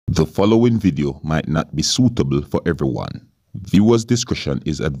The following video might not be suitable for everyone. Viewers' discretion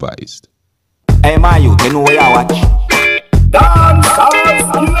is advised. Hey man, you know where you watch?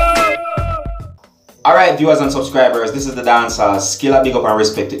 Dancehall. Alright viewers and subscribers, this is the Dancehall Skilla. Big up and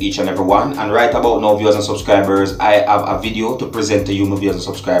respect to each and every one. And right about now, viewers and subscribers, I have a video to present to you, my viewers and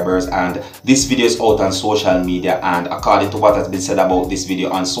subscribers. And this video is out on social media, and according to what has been said about this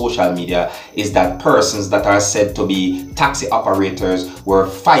video on social media, is that persons that are said to be taxi operators were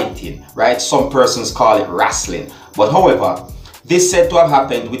fighting, right? Some persons call it wrestling. But however, this said to have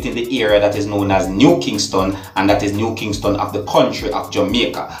happened within the area that is known as New Kingston, and that is New Kingston of the country of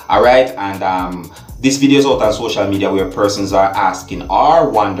Jamaica. Alright, and this video is out on social media where persons are asking or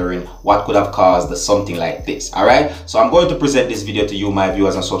wondering what could have caused something like this. Alright, so I'm going to present this video to you, my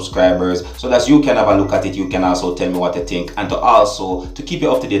viewers and subscribers, so that you can have a look at it. You can also tell me what you think, and to keep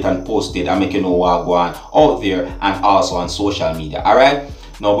you up to date and posted and make you know what going on out there and also on social media. Alright.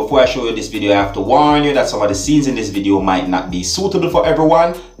 Now, before I show you this video, I have to warn you that some of the scenes in this video might not be suitable for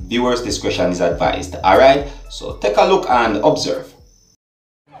everyone. Viewers' discretion is advised. Alright, so take a look and observe.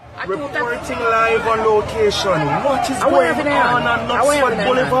 Reporting live on location. What is going on Knoxford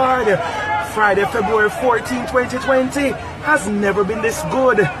Boulevard? Friday, February 14, 2020 has never been this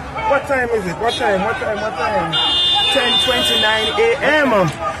good. What time is it? What time? 10:29 a.m.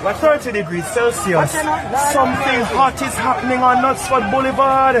 30 degrees Celsius. Something hot is happening on Knoxford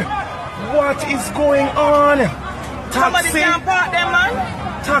Boulevard. What is going on? Taxi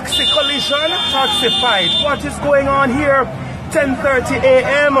collision, taxi fight. What is going on here? 10:30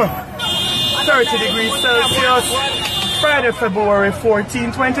 a.m. 30 degrees Celsius. Friday, February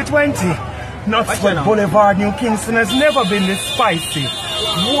 14, 2020. Knoxford Boulevard, New Kingston has never been this spicy.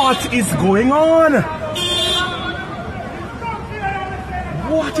 What is going on?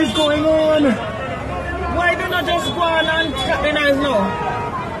 What is going on? Why do not just go on and tap the knives now?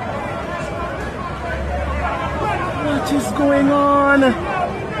 What is going on?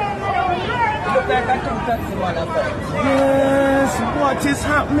 Look like a taxi man effect. Yes, what is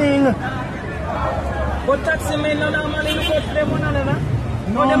happening? But taxi men don't normally look at them one another.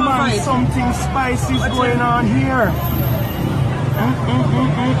 No man, something spicy is going on here.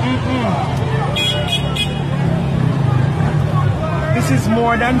 This is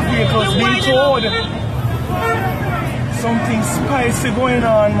more than vehicles being towed. Something spicy going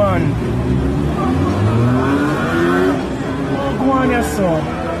on, man. Oh, go on, your son.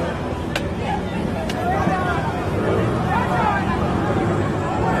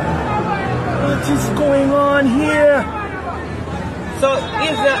 What is going on here? So,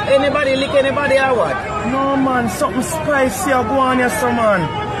 is there anybody lick anybody or what? No, man, something spicy or go on, your son, man.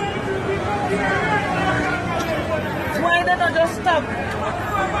 Why did I just stop?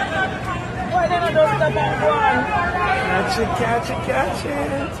 Why did I just stop and go on? Catch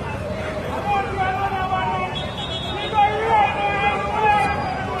it.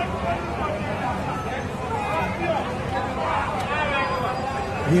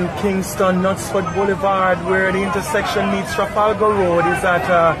 New Kingston, Knoxford Boulevard, where the intersection meets Trafalgar Road, is at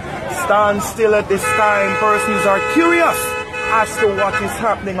a standstill at this time. Persons are curious as to what is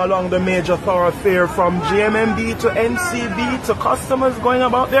happening along the major thoroughfare from GMMB to NCB to customers going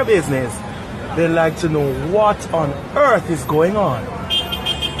about their business. They like to know what on earth is going on.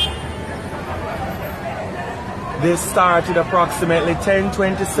 This started approximately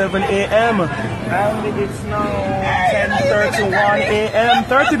 10:27 a.m. and it's now 10:31 a.m.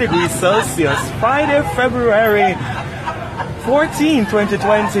 30 degrees Celsius. Friday, February 14,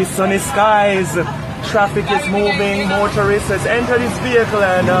 2020. Sunny skies. Traffic is moving. Motorists has entered this vehicle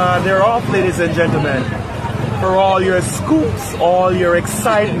and they're off, ladies and gentlemen. For all your scoops, all your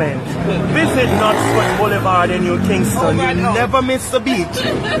excitement, visit Knoxford Boulevard in New Kingston. You never miss a beat.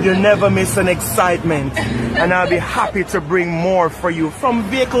 You never miss an excitement. And I'll be happy to bring more for you, from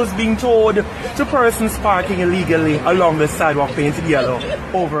vehicles being towed to persons parking illegally along the sidewalk painted yellow.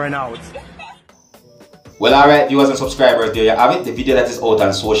 Over and out. Well, alright, viewers and subscribers, there you have it. The video that is out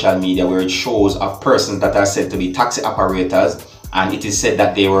on social media where it shows of persons that are said to be taxi operators. And it is said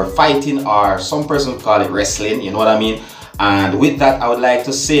that they were fighting, or some person would call it wrestling, you know what I mean? And with that, I would like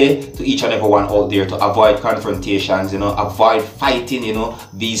to say to each and everyone out there to avoid confrontations, avoid fighting,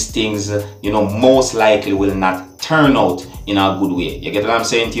 these things, most likely will not turn out in a good way. You get what I'm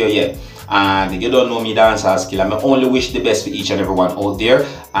saying to you? Yeah. And if you don't know me, Dancehall Skilla, I only wish the best for each and everyone out there.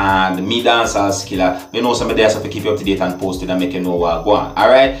 And me, Dancehall Skilla, I know somebody else have to keep you up to date and posted and make you know what go on.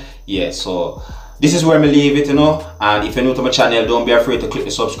 Alright? Yeah, so this is where I leave it, and if you're new to my channel, don't be afraid to click the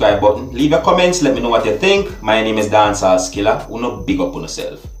subscribe button. Leave your comments, let me know what you think. My name is Dancehall Skilla. Big up on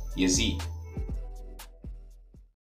yourself. You see.